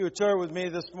You would turn with me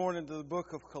this morning to the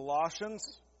book of Colossians.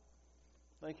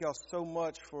 Thank y'all so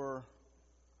much for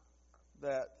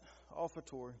that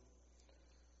offertory.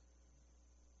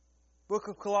 Book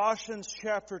of Colossians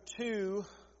chapter 2.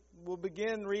 We'll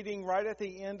begin reading right at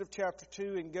the end of chapter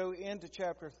 2 and go into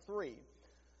chapter 3.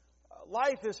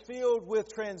 Life is filled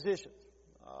with transitions.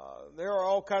 There are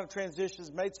all kinds of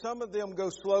transitions made. Some of them go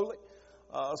slowly.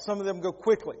 Some of them go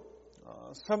quickly.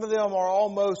 Some of them are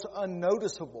almost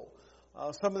unnoticeable.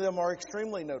 Some of them are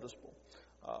extremely noticeable.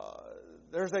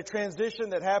 There's a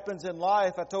transition that happens in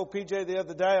life. I told PJ the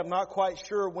other day, I'm not quite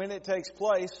sure when it takes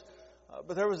place,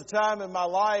 but there was a time in my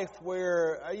life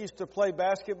where I used to play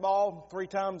basketball 3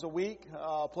 times a week,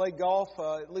 play golf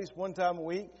at least 1 time a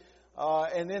week,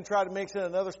 and then try to mix in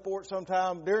another sport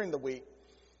sometime during the week.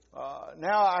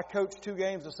 Now I coach 2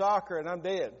 games of soccer and I'm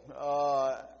dead.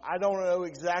 I don't know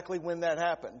exactly when that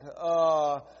happened.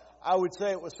 I would say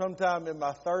it was sometime in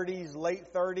my 30s,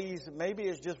 late 30s. Maybe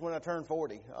it's just when I turned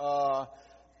 40.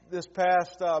 This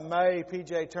past May,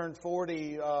 PJ turned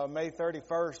 40, May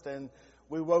 31st, and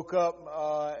we woke up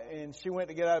and she went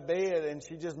to get out of bed and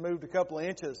she just moved a couple of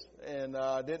inches and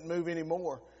didn't move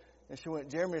anymore. And she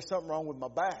went, Jeremy, there's something wrong with my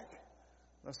back.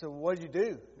 And I said, well, what did you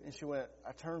do? And she went,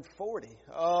 I turned 40.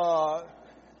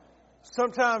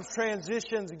 Sometimes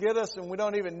transitions get us and we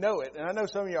don't even know it. And I know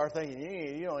some of you are thinking,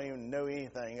 you don't even know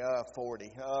anything.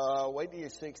 40. Wait till you're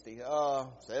 60.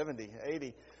 70,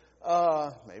 80,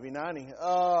 maybe 90.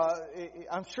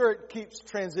 I'm sure it keeps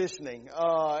transitioning.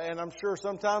 And I'm sure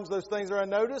sometimes those things are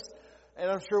unnoticed. And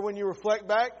I'm sure when you reflect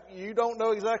back, you don't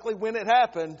know exactly when it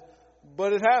happened,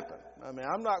 but it happened. I mean,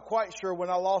 I'm not quite sure when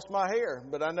I lost my hair,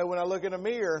 but I know when I look in a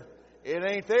mirror, it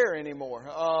ain't there anymore.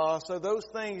 So those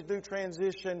things do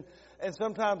transition, and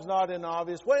sometimes not in an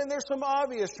obvious way. And there's some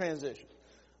obvious transitions.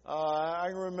 I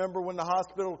can remember when the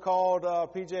hospital called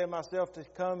PJ and myself to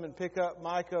come and pick up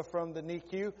Micah from the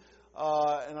NICU.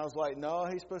 And I was like, no,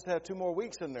 he's supposed to have 2 more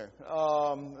weeks in there.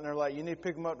 And they're like, you need to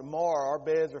pick him up tomorrow. Our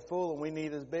beds are full and we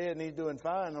need his bed and he's doing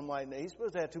fine. And I'm like, no, he's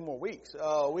supposed to have 2 more weeks.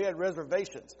 We had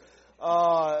reservations.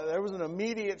 There was an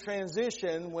immediate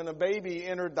transition when a baby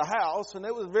entered the house, and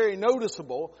it was very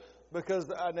noticeable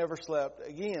because I never slept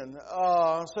again.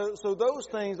 So those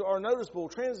things are noticeable.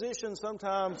 Transitions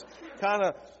sometimes kind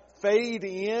of fade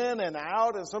in and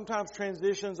out, and sometimes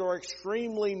transitions are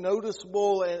extremely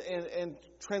noticeable and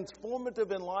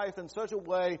transformative in life in such a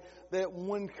way that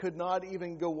one could not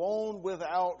even go on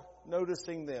without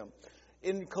noticing them.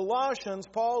 In Colossians,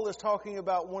 Paul is talking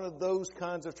about one of those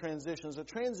kinds of transitions, a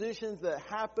transition that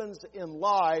happens in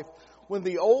life when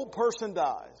the old person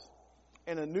dies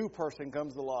and a new person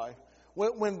comes to life.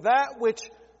 When that which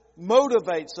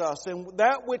motivates us and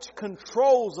that which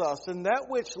controls us and that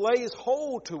which lays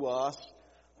hold to us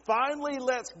finally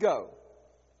lets go.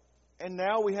 And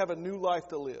now we have a new life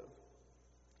to live.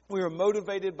 We are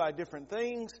motivated by different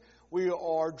things. We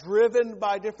are driven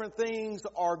by different things.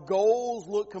 Our goals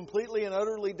look completely and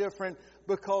utterly different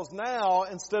because now,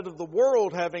 instead of the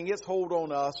world having its hold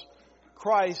on us,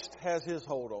 Christ has His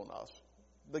hold on us.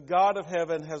 The God of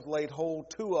heaven has laid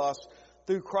hold to us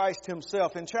through Christ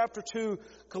Himself. In chapter 2,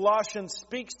 Colossians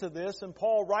speaks to this, and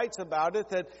Paul writes about it,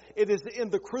 that it is in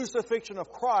the crucifixion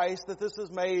of Christ that this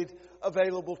is made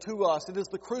available to us. It is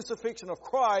the crucifixion of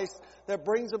Christ that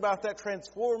brings about that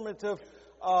transformative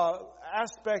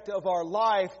aspect of our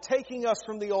life, taking us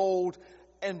from the old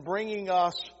and bringing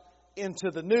us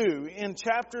into the new. In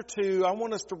chapter 2, I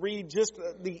want us to read just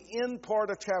the end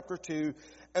part of chapter 2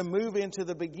 and move into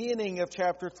the beginning of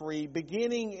chapter 3,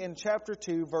 beginning in chapter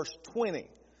 2, verse 20.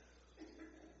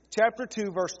 Chapter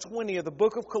 2, verse 20 of the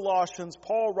book of Colossians,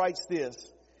 Paul writes this.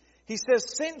 He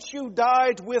says, since you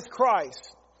died with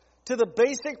Christ to the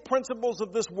basic principles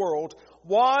of this world,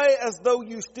 why, as though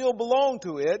you still belong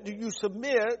to it, do you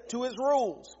submit to its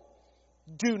rules?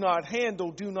 Do not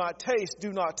handle, do not taste,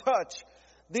 do not touch.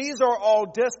 These are all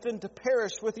destined to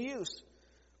perish with use,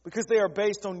 because they are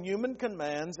based on human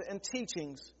commands and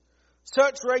teachings.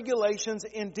 Such regulations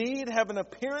indeed have an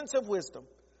appearance of wisdom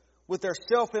with their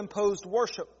self-imposed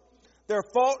worship, their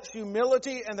false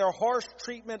humility and their harsh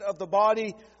treatment of the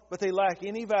body, but they lack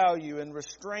any value in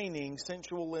restraining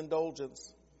sensual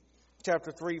indulgence.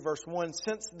 Chapter 3, verse 1,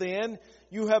 since then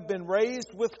you have been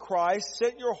raised with Christ,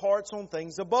 set your hearts on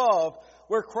things above,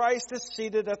 where Christ is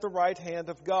seated at the right hand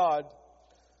of God.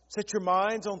 Set your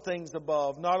minds on things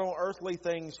above, not on earthly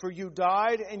things, for you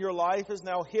died and your life is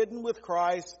now hidden with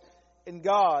Christ in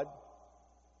God.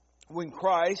 When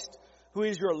Christ, who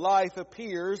is your life,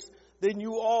 appears, then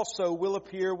you also will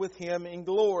appear with Him in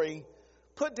glory.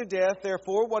 Put to death,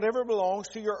 therefore, whatever belongs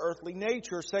to your earthly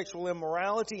nature, sexual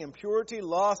immorality, impurity,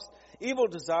 lust, evil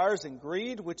desires, and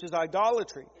greed, which is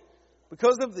idolatry.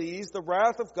 Because of these, the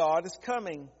wrath of God is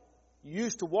coming. You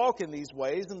used to walk in these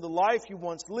ways in the life you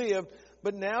once lived,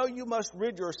 but now you must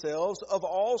rid yourselves of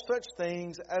all such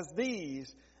things as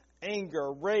these: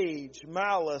 anger, rage,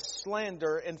 malice,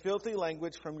 slander, and filthy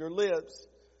language from your lips.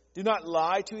 Do not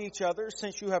lie to each other,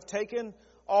 since you have taken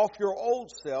off your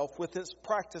old self with its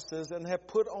practices and have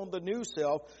put on the new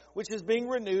self, which is being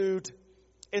renewed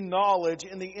in knowledge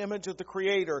in the image of the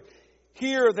Creator.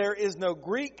 Here there is no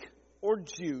Greek or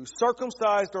Jew,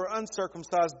 circumcised or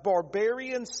uncircumcised,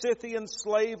 barbarian, Scythian,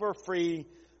 slave or free,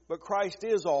 but Christ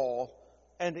is all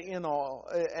and in all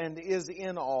and is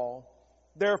in all.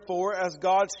 Therefore, as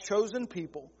God's chosen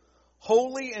people,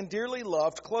 holy and dearly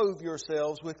loved, clothe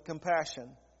yourselves with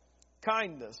compassion,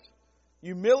 kindness,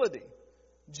 humility,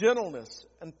 gentleness,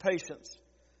 and patience.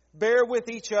 Bear with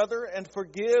each other and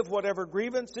forgive whatever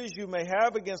grievances you may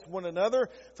have against one another.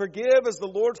 Forgive as the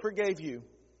Lord forgave you.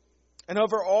 And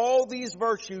over all these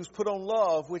virtues put on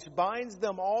love, which binds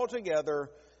them all together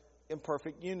in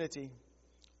perfect unity.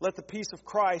 Let the peace of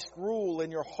Christ rule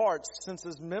in your hearts, since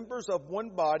as members of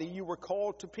one body you were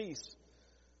called to peace.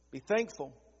 Be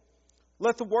thankful.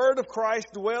 Let the word of Christ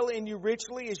dwell in you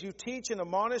richly as you teach and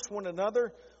admonish one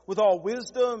another with all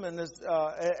wisdom, and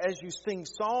as you sing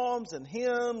psalms and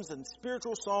hymns and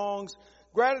spiritual songs,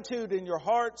 gratitude in your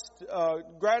hearts to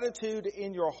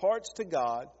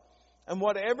God. And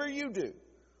whatever you do,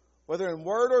 whether in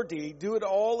word or deed, do it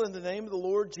all in the name of the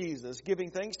Lord Jesus, giving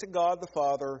thanks to God the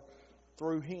Father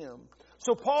through Him.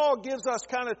 So Paul gives us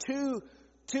kind of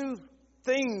two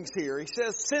things here. He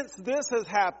says, since this has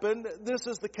happened, this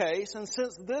is the case. And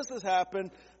since this has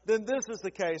happened, then this is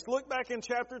the case. Look back in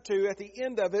chapter 2 at the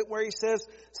end of it where he says,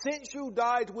 since you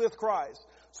died with Christ.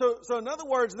 So in other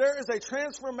words, there is a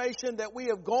transformation that we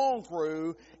have gone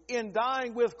through in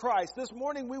dying with Christ. This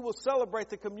morning we will celebrate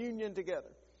the communion together.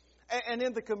 And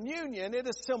in the communion, it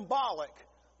is symbolic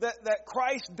that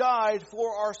Christ died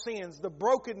for our sins, the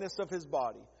brokenness of His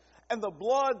body, and the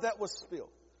blood that was spilled.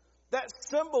 That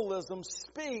symbolism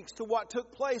speaks to what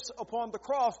took place upon the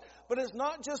cross, but it's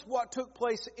not just what took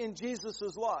place in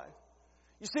Jesus' life.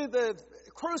 You see, the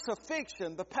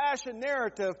crucifixion, the passion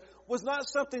narrative, was not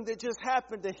something that just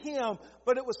happened to Him,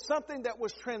 but it was something that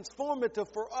was transformative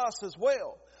for us as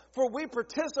well. For we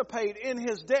participate in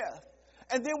His death,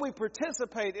 and then we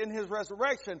participate in His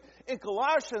resurrection. In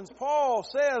Colossians, Paul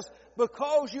says,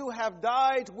 because you have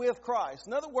died with Christ.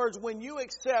 In other words, when you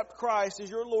accept Christ as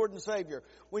your Lord and Savior,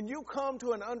 when you come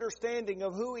to an understanding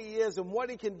of who He is and what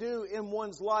He can do in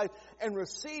one's life and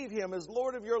receive Him as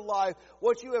Lord of your life,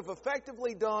 what you have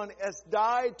effectively done is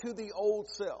died to the old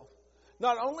self.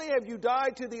 Not only have you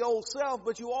died to the old self,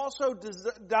 but you also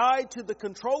died to the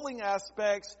controlling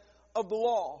aspects of the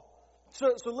law.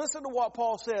 So listen to what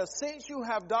Paul says. Since you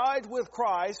have died with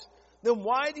Christ, then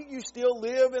why do you still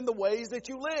live in the ways that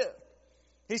you live?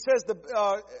 He says,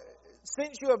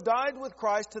 since you have died with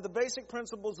Christ to the basic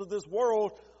principles of this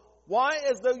world, why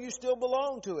as though you still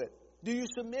belong to it? Do you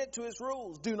submit to its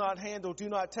rules? Do not handle, do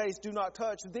not taste, do not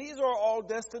touch. These are all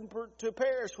destined to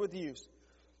perish with use,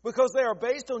 because they are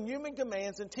based on human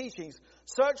commands and teachings.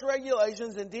 Such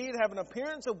regulations indeed have an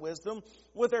appearance of wisdom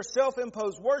with their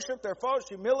self-imposed worship, their false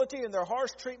humility, and their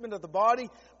harsh treatment of the body,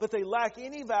 but they lack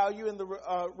any value in the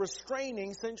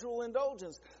restraining sensual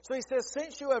indulgence. So he says,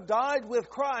 since you have died with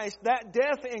Christ, that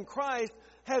death in Christ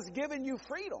has given you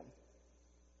freedom.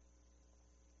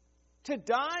 To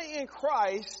die in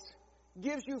Christ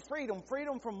gives you freedom.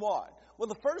 Freedom from what? Well,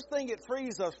 the first thing it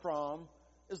frees us from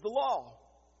is the law.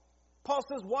 Paul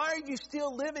says, why are you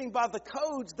still living by the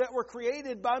codes that were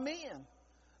created by men?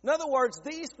 In other words,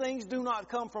 these things do not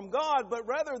come from God, but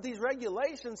rather these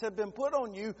regulations have been put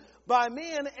on you by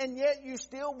men, and yet you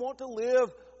still want to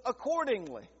live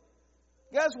accordingly.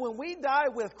 Guys, when we die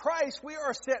with Christ, we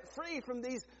are set free from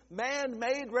these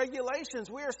man-made regulations.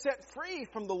 We are set free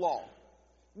from the law.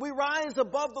 We rise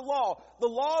above the law. The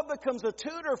law becomes a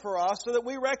tutor for us so that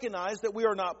we recognize that we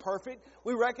are not perfect.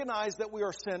 We recognize that we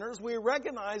are sinners. We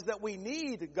recognize that we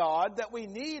need God, that we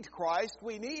need Christ.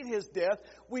 We need His death.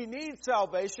 We need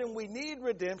salvation. We need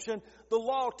redemption. The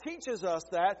law teaches us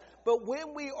that. But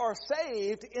when we are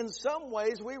saved, in some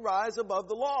ways we rise above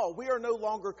the law. We are no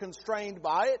longer constrained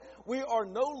by it.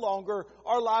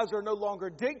 Our lives are no longer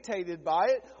dictated by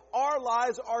it. Our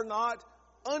lives are not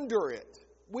under it.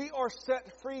 We are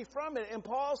set free from it. And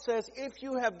Paul says, if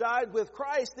you have died with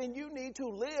Christ, then you need to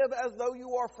live as though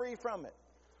you are free from it.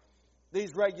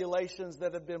 These regulations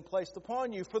that have been placed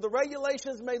upon you. For the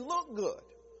regulations may look good.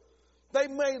 They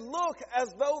may look as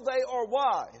though they are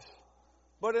wise.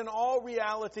 but in all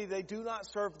reality they do not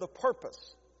serve the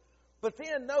purpose. But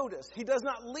then notice, he does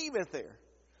not leave it there.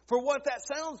 For what that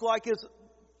sounds like is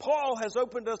Paul has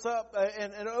opened us up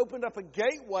and opened up a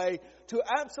gateway to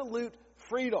absolute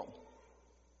freedom.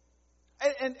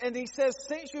 And he says,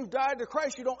 since you've died to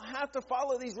Christ, you don't have to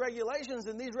follow these regulations,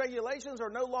 and these regulations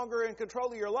are no longer in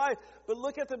control of your life. But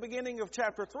look at the beginning of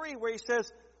chapter 3 where he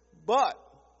says, but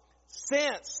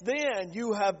since then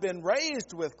you have been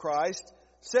raised with Christ,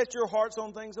 set your hearts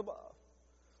on things above.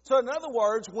 So in other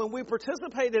words, when we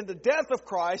participate in the death of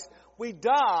Christ, we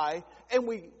die and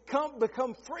we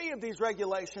become free of these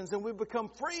regulations and we become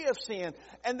free of sin.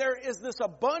 And there is this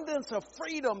abundance of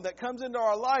freedom that comes into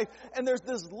our life, and there's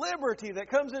this liberty that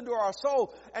comes into our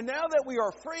soul. And now that we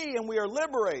are free and we are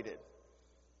liberated,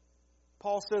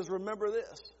 Paul says, remember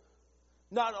this.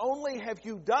 Not only have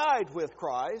you died with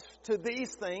Christ to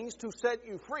these things to set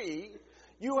you free,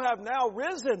 you have now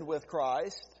risen with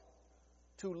Christ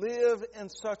to live in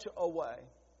such a way.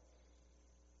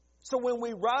 So when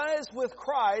we rise with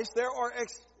Christ, there are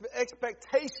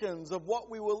expectations of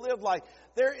what we will live like.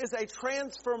 There is a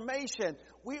transformation.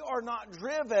 We are not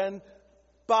driven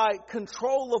by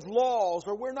control of laws,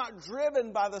 or we're not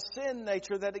driven by the sin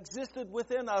nature that existed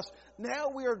within us. Now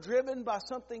we are driven by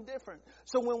something different.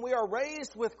 So when we are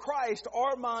raised with Christ,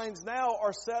 our minds now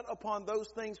are set upon those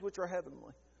things which are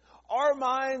heavenly. Our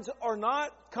minds are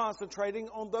not concentrating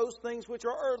on those things which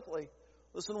are earthly.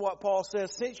 Listen to what Paul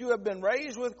says. Since you have been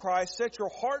raised with Christ, set your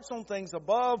hearts on things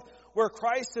above, where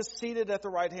Christ is seated at the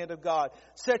right hand of God.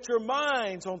 Set your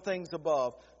minds on things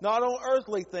above, not on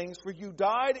earthly things, for you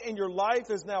died and your life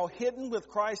is now hidden with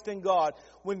Christ in God.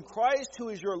 When Christ, who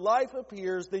is your life,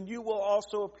 appears, then you will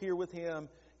also appear with him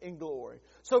in glory.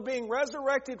 So being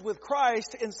resurrected with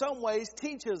Christ in some ways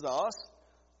teaches us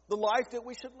the life that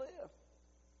we should live.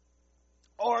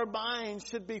 Our minds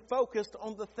should be focused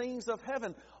on the things of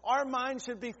heaven. Our minds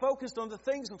should be focused on the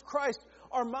things of Christ.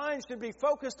 Our minds should be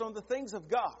focused on the things of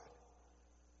God.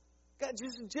 God,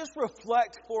 just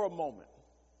reflect for a moment.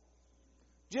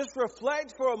 Just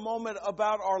reflect for a moment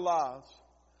about our lives.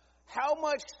 How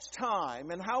much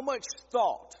time and how much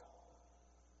thought,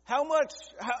 how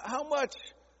much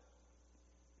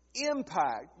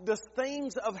impact does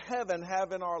things of heaven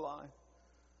have in our life?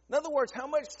 In other words, how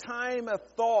much time of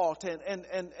thought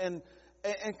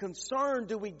and concern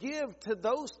do we give to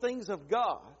those things of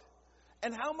God?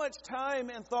 And how much time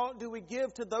and thought do we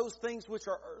give to those things which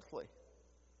are earthly?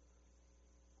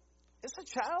 It's a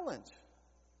challenge.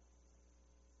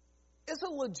 It's a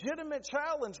legitimate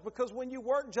challenge, because when you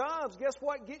work jobs, guess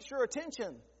what gets your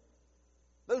attention?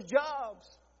 Those jobs.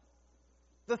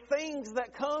 The things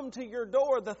that come to your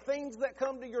door, the things that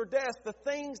come to your desk, the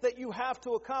things that you have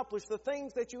to accomplish, the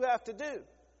things that you have to do.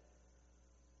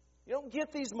 You don't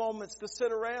get these moments to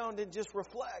sit around and just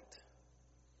reflect,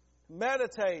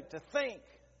 meditate, to think.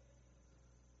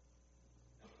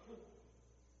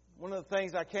 One of the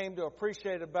things I came to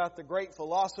appreciate about the great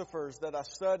philosophers that I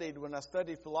studied when I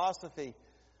studied philosophy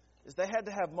is they had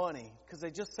to have money, because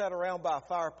they just sat around by a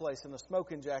fireplace in a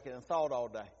smoking jacket and thought all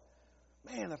day.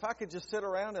 Man, if I could just sit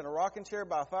around in a rocking chair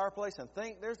by a fireplace and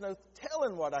think, there's no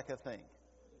telling what I could think.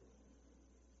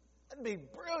 That'd be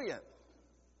brilliant.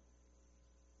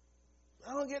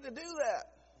 I don't get to do that.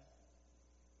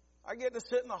 I get to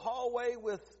sit in the hallway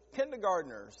with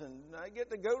kindergartners, and I get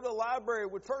to go to the library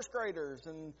with first graders,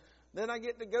 and then I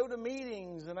get to go to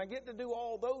meetings, and I get to do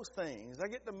all those things. I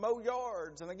get to mow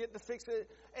yards, and I get to fix it.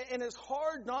 And it's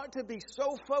hard not to be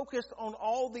so focused on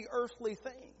all the earthly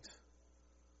things.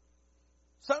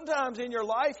 Sometimes in your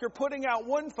life, you're putting out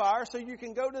one fire so you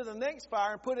can go to the next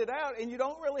fire and put it out, and you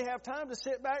don't really have time to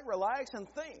sit back, relax, and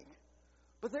think.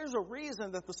 But there's a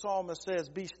reason that the psalmist says,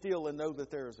 be still and know that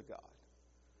there is a God.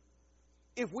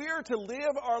 If we are to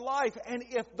live our life, and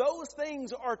if those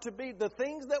things are to be the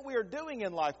things that we are doing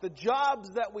in life, the jobs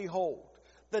that we hold,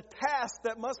 the tasks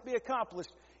that must be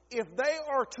accomplished, if they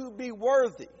are to be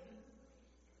worthy,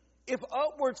 if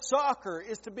Upward Soccer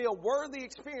is to be a worthy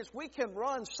experience, we can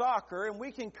run soccer and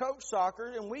we can coach soccer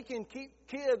and we can keep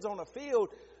kids on a field.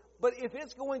 But if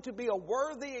it's going to be a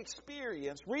worthy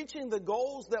experience, reaching the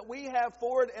goals that we have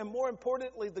for it, and more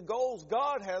importantly, the goals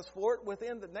God has for it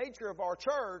within the nature of our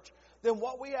church, then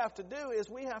what we have to do is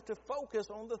we have to focus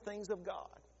on the things of God.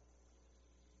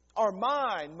 Our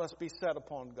mind must be set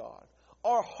upon God.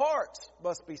 Our hearts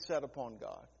must be set upon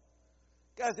God.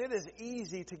 Guys, it is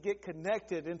easy to get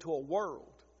connected into a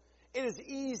world. It is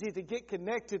easy to get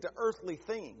connected to earthly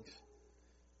things.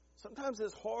 Sometimes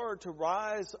it's hard to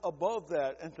rise above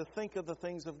that and to think of the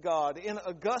things of God. In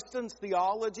Augustine's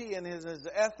theology and his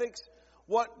ethics,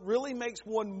 what really makes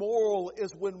one moral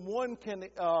is when one can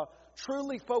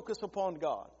truly focus upon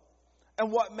God.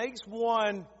 And what makes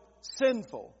one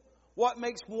sinful, what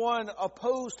makes one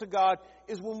opposed to God,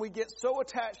 is when we get so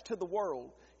attached to the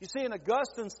world. You see, in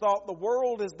Augustine's thought, the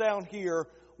world is down here,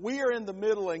 we are in the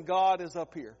middle, and God is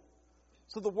up here.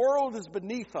 So the world is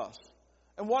beneath us.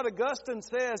 And what Augustine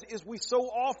says is we so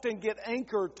often get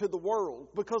anchored to the world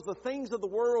because the things of the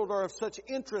world are of such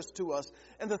interest to us,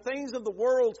 and the things of the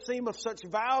world seem of such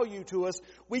value to us.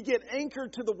 We get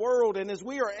anchored to the world, and as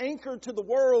we are anchored to the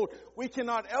world, we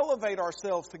cannot elevate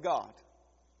ourselves to God.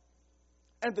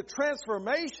 And the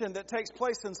transformation that takes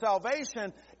place in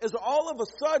salvation is all of a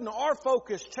sudden our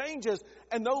focus changes,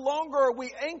 and no longer are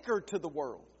we anchored to the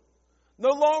world.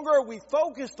 No longer are we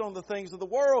focused on the things of the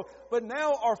world, but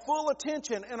now our full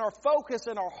attention and our focus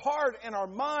and our heart and our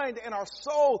mind and our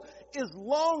soul is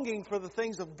longing for the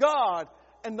things of God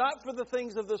and not for the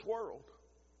things of this world.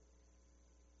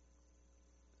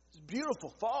 It's a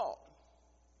beautiful thought.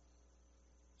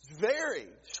 It's very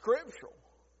scriptural.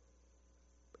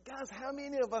 But guys, how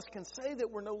many of us can say that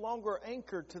we're no longer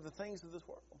anchored to the things of this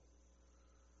world?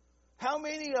 How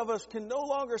many of us can no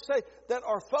longer say that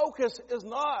our focus is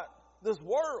not this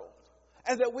world,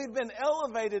 and that we've been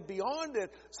elevated beyond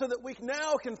it so that we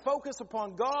now can focus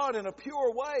upon God in a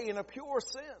pure way, in a pure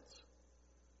sense?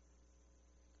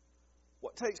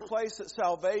 What takes place at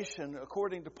salvation,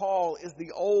 according to Paul, is the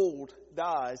old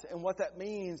dies. And what that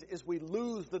means is we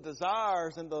lose the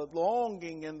desires and the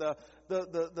longing and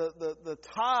the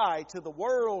tie to the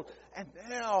world. And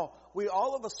now we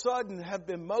all of a sudden have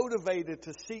been motivated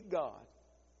to seek God.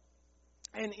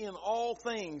 And in all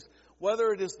things,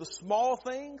 whether it is the small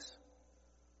things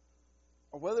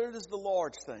or whether it is the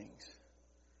large things,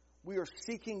 we are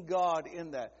seeking God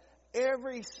in that.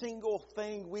 Every single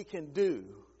thing we can do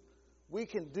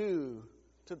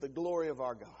to the glory of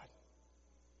our God.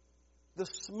 The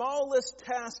smallest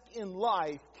task in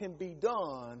life can be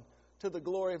done to the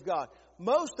glory of God.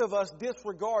 Most of us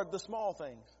disregard the small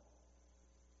things.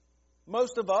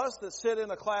 Most of us that sit in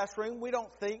a classroom, we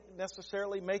don't think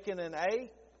necessarily making an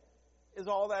A is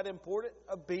all that important.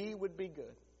 A B would be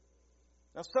good.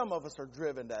 Now, some of us are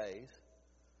driven to A's.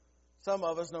 Some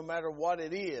of us, no matter what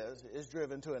it is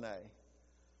driven to an A.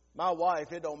 My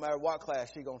wife, it don't matter what class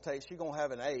she's going to take, she's going to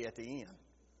have an A at the end.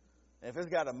 And if it's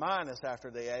got a minus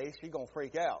after the A, she's going to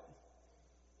freak out.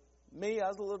 Me, I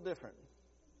was a little different.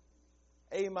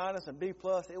 A minus and B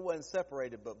plus, it wasn't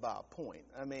separated but by a point.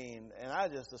 And I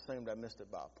just assumed I missed it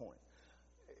by a point.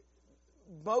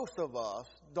 Most of us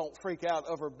don't freak out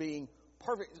over being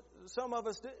perfect. Some of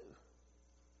us do.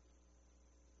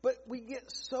 But we get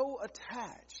so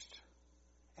attached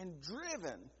and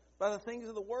driven by the things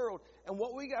of the world. And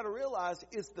what we got to realize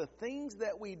is the things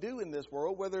that we do in this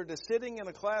world, whether it is sitting in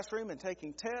a classroom and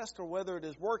taking tests, or whether it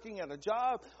is working at a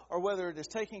job, or whether it is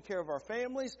taking care of our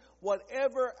families,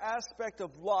 whatever aspect of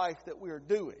life that we are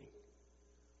doing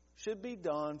should be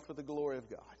done for the glory of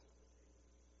God.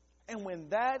 And when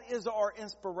that is our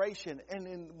inspiration,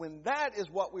 and when that is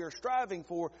what we are striving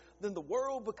for, then the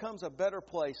world becomes a better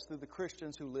place through the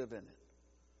Christians who live in it.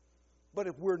 But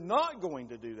if we're not going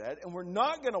to do that, and we're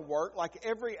not going to work like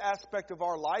every aspect of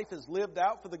our life is lived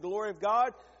out for the glory of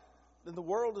God, then the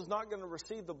world is not going to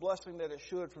receive the blessing that it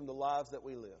should from the lives that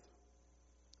we live.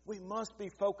 We must be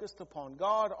focused upon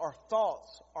God, our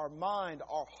thoughts, our mind,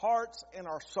 our hearts, and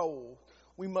our soul.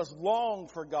 We must long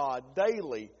for God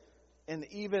daily and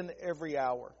even every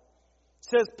hour.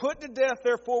 It says, put to death,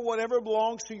 therefore, whatever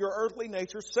belongs to your earthly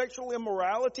nature, sexual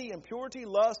immorality, impurity,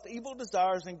 lust, evil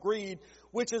desires, and greed,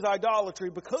 which is idolatry.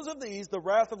 Because of these, the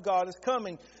wrath of God is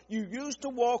coming. You used to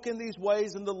walk in these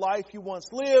ways in the life you once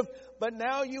lived, but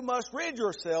now you must rid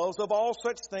yourselves of all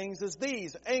such things as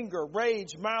these: anger,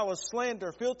 rage, malice,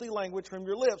 slander, filthy language from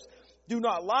your lips. Do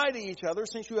not lie to each other,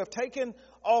 since you have taken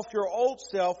off your old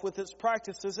self with its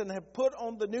practices and have put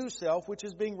on the new self, which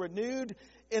is being renewed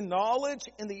in knowledge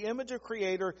in the image of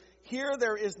Creator. Here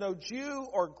there is no Jew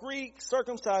or Greek,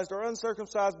 circumcised or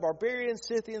uncircumcised, barbarian,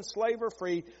 Scythian, slave or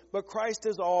free, but Christ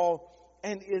is all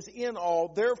and is in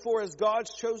all. Therefore, as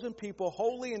God's chosen people,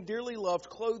 holy and dearly loved,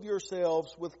 clothe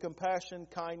yourselves with compassion,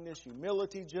 kindness,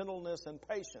 humility, gentleness, and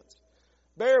patience.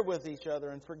 Bear with each other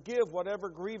and forgive whatever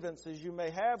grievances you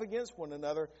may have against one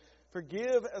another.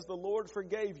 Forgive as the Lord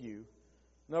forgave you.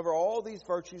 And over all these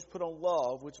virtues put on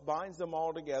love, which binds them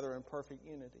all together in perfect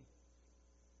unity.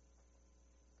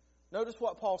 Notice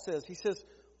what Paul says. He says,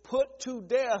 put to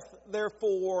death,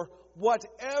 therefore,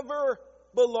 whatever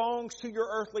belongs to your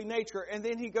earthly nature. And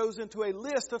then he goes into a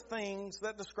list of things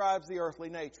that describes the earthly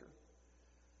nature.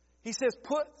 He says,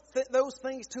 put those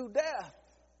things to death.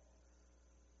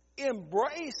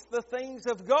 embrace the things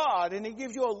of God, and He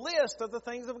gives you a list of the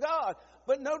things of God.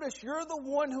 But notice, you're the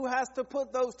one who has to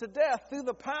put those to death through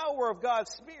the power of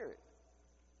God's Spirit.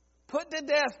 Put to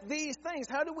death these things.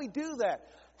 How do we do that?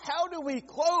 How do we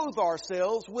clothe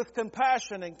ourselves with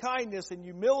compassion and kindness and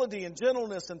humility and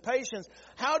gentleness and patience?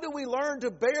 How do we learn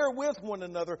to bear with one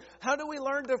another? How do we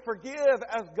learn to forgive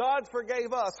as God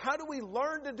forgave us? How do we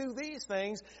learn to do these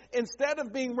things instead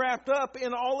of being wrapped up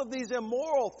in all of these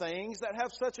immoral things that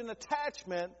have such an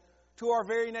attachment to our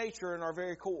very nature and our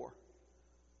very core?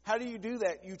 How do you do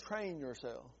that? You train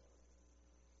yourself.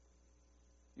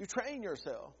 You train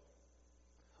yourself.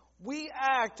 We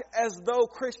act as though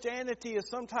Christianity is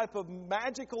some type of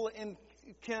magical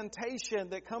incantation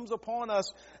that comes upon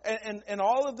us and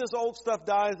all of this old stuff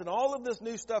dies and all of this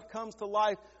new stuff comes to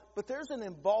life. But there's an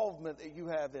involvement that you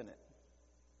have in it.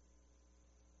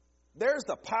 There's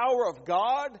the power of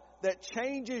God that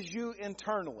changes you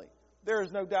internally. There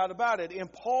is no doubt about it. In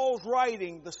Paul's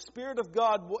writing, the Spirit of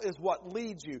God is what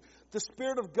leads you. The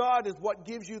Spirit of God is what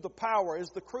gives you the power. It's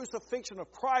the crucifixion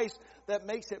of Christ that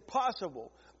makes it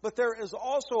possible. But there is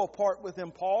also a part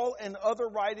within Paul and other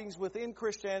writings within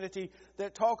Christianity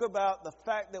that talk about the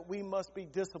fact that we must be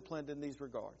disciplined in these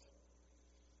regards.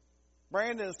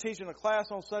 Brandon is teaching a class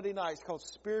on Sunday nights called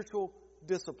Spiritual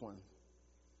Discipline.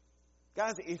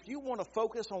 Guys, if you want to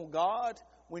focus on God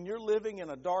when you're living in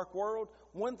a dark world,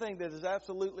 one thing that is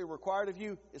absolutely required of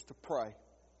you is to pray,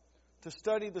 to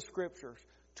study the Scriptures,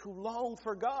 to long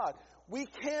for God. We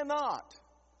cannot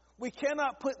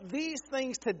put these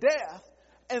things to death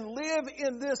and live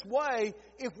in this way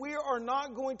if we are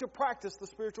not going to practice the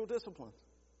spiritual disciplines.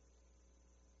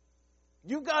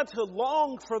 You've got to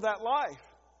long for that life.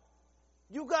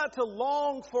 You've got to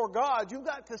long for God. You've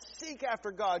got to seek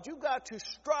after God. You've got to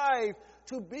strive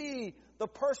to be the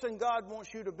person God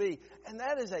wants you to be. And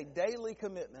that is a daily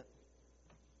commitment.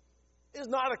 It's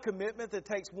not a commitment that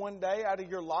takes one day out of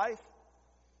your life.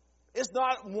 It's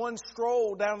not one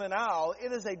stroll down an aisle.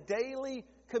 It is a daily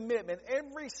commitment.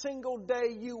 Every single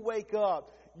day you wake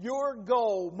up, your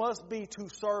goal must be to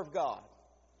serve God.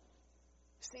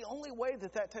 It's the only way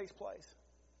that takes place.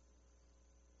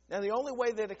 Now, the only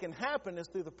way that it can happen is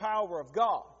through the power of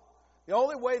God. The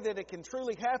only way that it can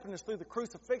truly happen is through the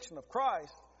crucifixion of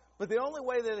Christ. But the only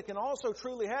way that it can also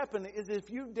truly happen is if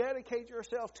you dedicate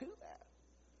yourself to that.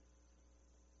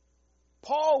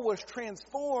 Paul was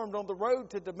transformed on the road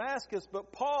to Damascus,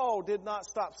 but Paul did not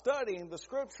stop studying the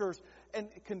Scriptures and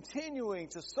continuing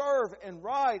to serve and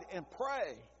write and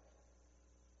pray.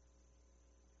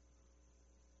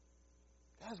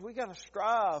 Guys, we got to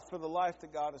strive for the life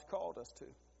that God has called us to.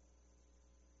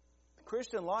 The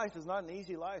Christian life is not an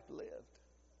easy life lived.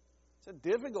 It's a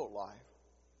difficult life.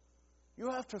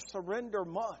 You have to surrender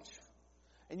much.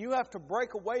 And you have to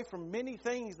break away from many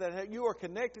things that you are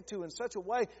connected to in such a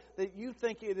way that you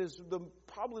think it is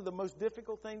probably the most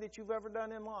difficult thing that you've ever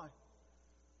done in life.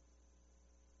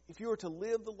 If you were to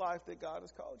live the life that God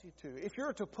has called you to. If you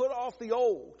were to put off the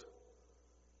old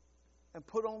and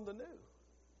put on the new.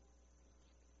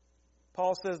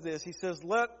 Paul says this. He says,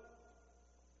 let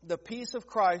the peace of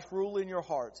Christ rule in your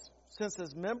hearts, since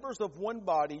as members of one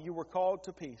body you were called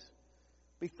to peace.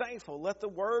 Be thankful. Let the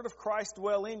word of Christ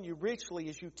dwell in you richly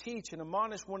as you teach and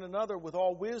admonish one another with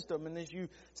all wisdom, and as you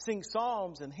sing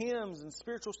psalms and hymns and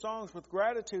spiritual songs with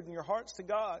gratitude in your hearts to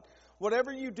God.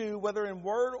 Whatever you do, whether in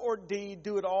word or deed,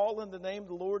 do it all in the name of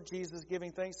the Lord Jesus,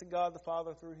 giving thanks to God the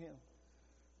Father through Him.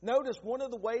 Notice one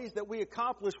of the ways that we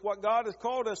accomplish what God has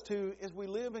called us to is we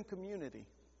live in community.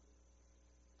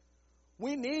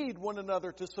 We need one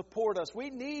another to support us.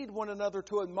 We need one another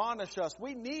to admonish us.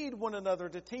 We need one another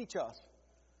to teach us.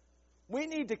 We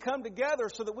need to come together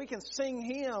so that we can sing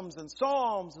hymns and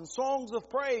psalms and songs of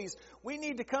praise. We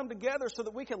need to come together so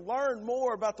that we can learn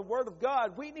more about the Word of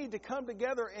God. We need to come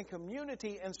together in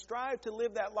community and strive to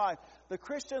live that life. The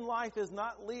Christian life is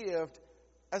not lived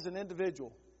as an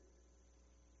individual.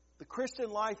 The Christian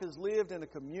life is lived in a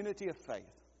community of faith.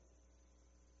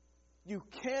 You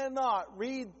cannot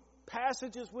read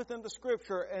passages within the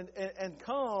Scripture and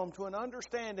come to an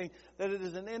understanding that it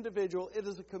is an individual. It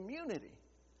is a community.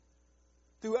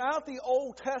 Throughout the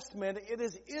Old Testament, it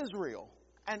is Israel,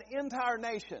 an entire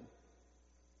nation.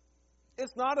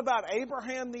 It's not about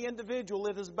Abraham the individual.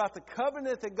 It is about the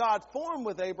covenant that God formed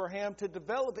with Abraham to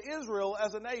develop Israel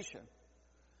as a nation.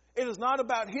 It is not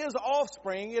about his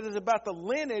offspring. It is about the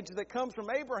lineage that comes from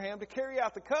Abraham to carry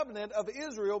out the covenant of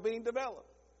Israel being developed.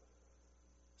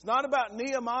 It's not about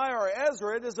Nehemiah or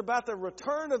Ezra. It is about the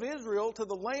return of Israel to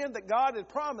the land that God had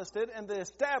promised it and the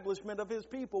establishment of His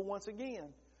people once again.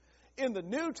 In the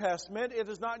New Testament, it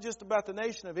is not just about the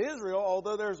nation of Israel,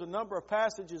 although there's a number of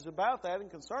passages about that and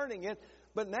concerning it,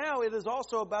 but now it is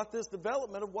also about this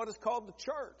development of what is called the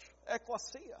church,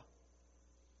 ecclesia.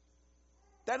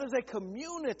 That is a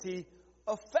community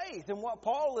of faith. And what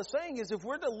Paul is saying is if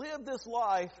we're to live this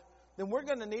life, then we're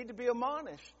going to need to be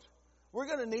admonished. We're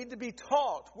going to need to be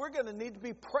taught. We're going to need to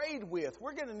be prayed with.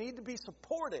 We're going to need to be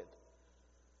supported.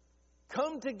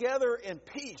 Come together in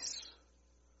peace,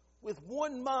 with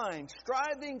one mind,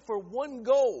 striving for one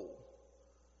goal.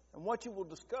 And what you will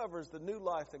discover is the new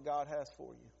life that God has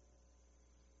for you.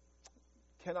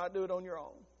 Cannot do it on your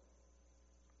own.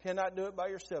 Cannot do it by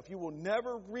yourself. You will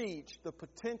never reach the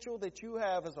potential that you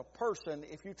have as a person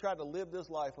if you try to live this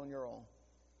life on your own.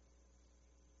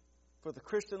 For the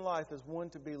Christian life is one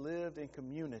to be lived in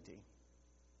community.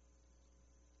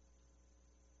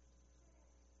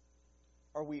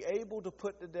 Are we able to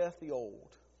put to death the old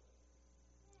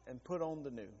and put on the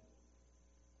new?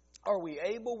 Are we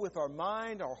able with our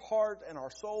mind, our heart, and our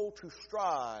soul to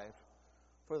strive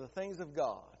for the things of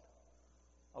God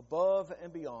above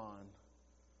and beyond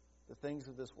the things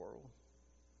of this world?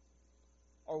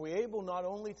 Are we able not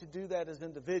only to do that as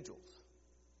individuals,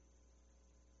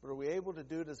 but are we able to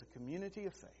do it as a community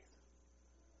of faith,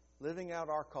 living out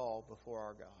our call before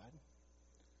our God?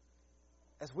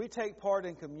 As we take part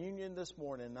in communion this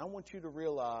morning, I want you to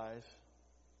realize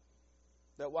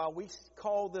that while we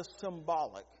call this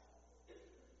symbolic,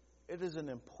 it is an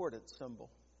important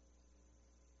symbol.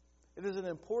 It is an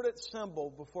important symbol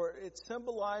before it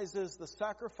symbolizes the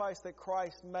sacrifice that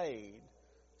Christ made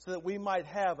so that we might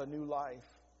have a new life.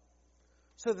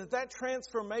 So that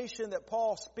transformation that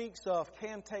Paul speaks of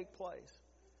can take place.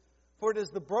 For it is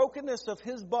the brokenness of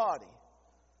His body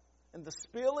and the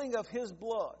spilling of His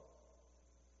blood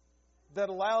that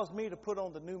allows me to put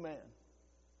on the new man.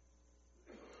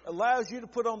 Allows you to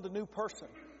put on the new person.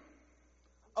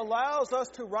 Allows us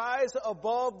to rise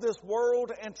above this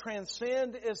world and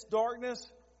transcend its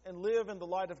darkness and live in the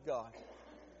light of God.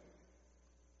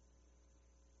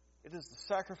 It is the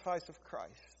sacrifice of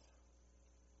Christ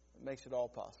that makes it all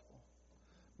possible.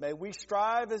 May we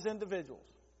strive as individuals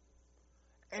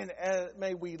and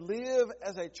may we live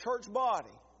as a church body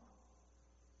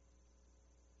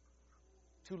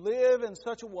to live in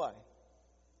such a way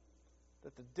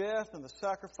that the death and the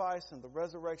sacrifice and the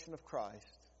resurrection of Christ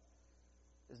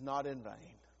is not in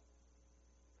vain,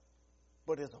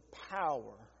 but is a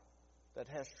power that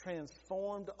has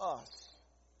transformed us.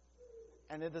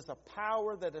 And it is a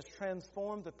power that has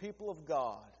transformed the people of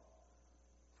God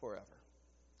forever.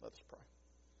 Let us pray.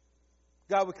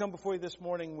 God, we come before you this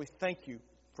morning. We thank you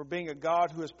for being a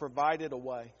God who has provided a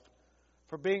way,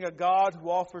 for being a God who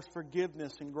offers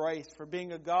forgiveness and grace, for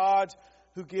being a God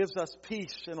who gives us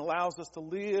peace and allows us to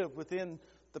live within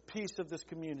the peace of this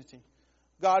community.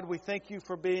 God, we thank you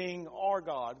for being our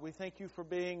God. We thank you for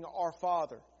being our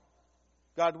Father.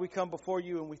 God, we come before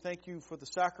you and we thank you for the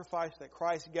sacrifice that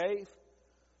Christ gave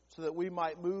so that we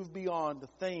might move beyond the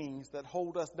things that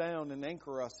hold us down and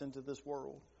anchor us into this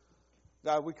world.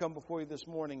 God, we come before you this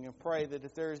morning and pray that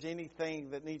if there is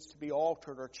anything that needs to be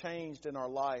altered or changed in our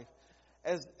life,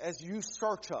 as you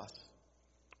search us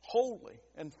wholly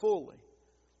and fully,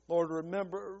 Lord,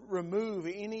 remove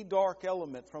any dark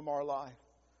element from our life,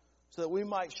 so that we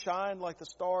might shine like the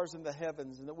stars in the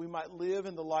heavens and that we might live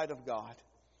in the light of God.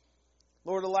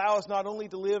 Lord, allow us not only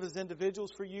to live as individuals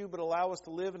for you, but allow us to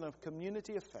live in a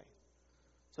community of faith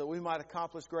so that we might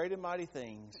accomplish great and mighty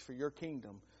things for your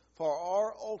kingdom. For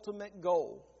our ultimate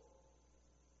goal,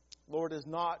 Lord, is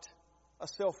not a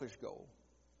selfish goal.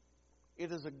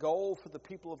 It is a goal for the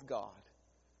people of God.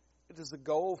 It is a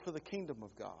goal for the kingdom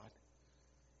of God.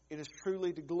 It is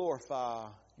truly to glorify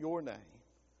your name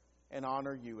and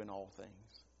honor you in all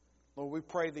things. Lord, we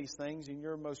pray these things in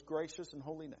your most gracious and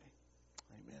holy name.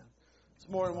 Amen. This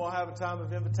morning we'll have a time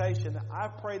of invitation. I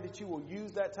pray that you will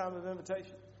use that time of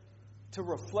invitation to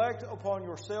reflect upon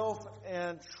yourself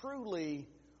and truly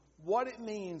what it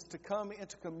means to come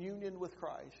into communion with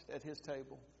Christ at His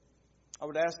table. I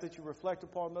would ask that you reflect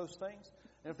upon those things.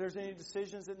 And if there's any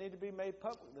decisions that need to be made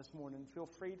public this morning, feel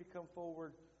free to come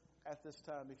forward at this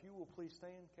time. If you will please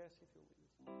stand, Cassie, if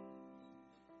you'll lead us.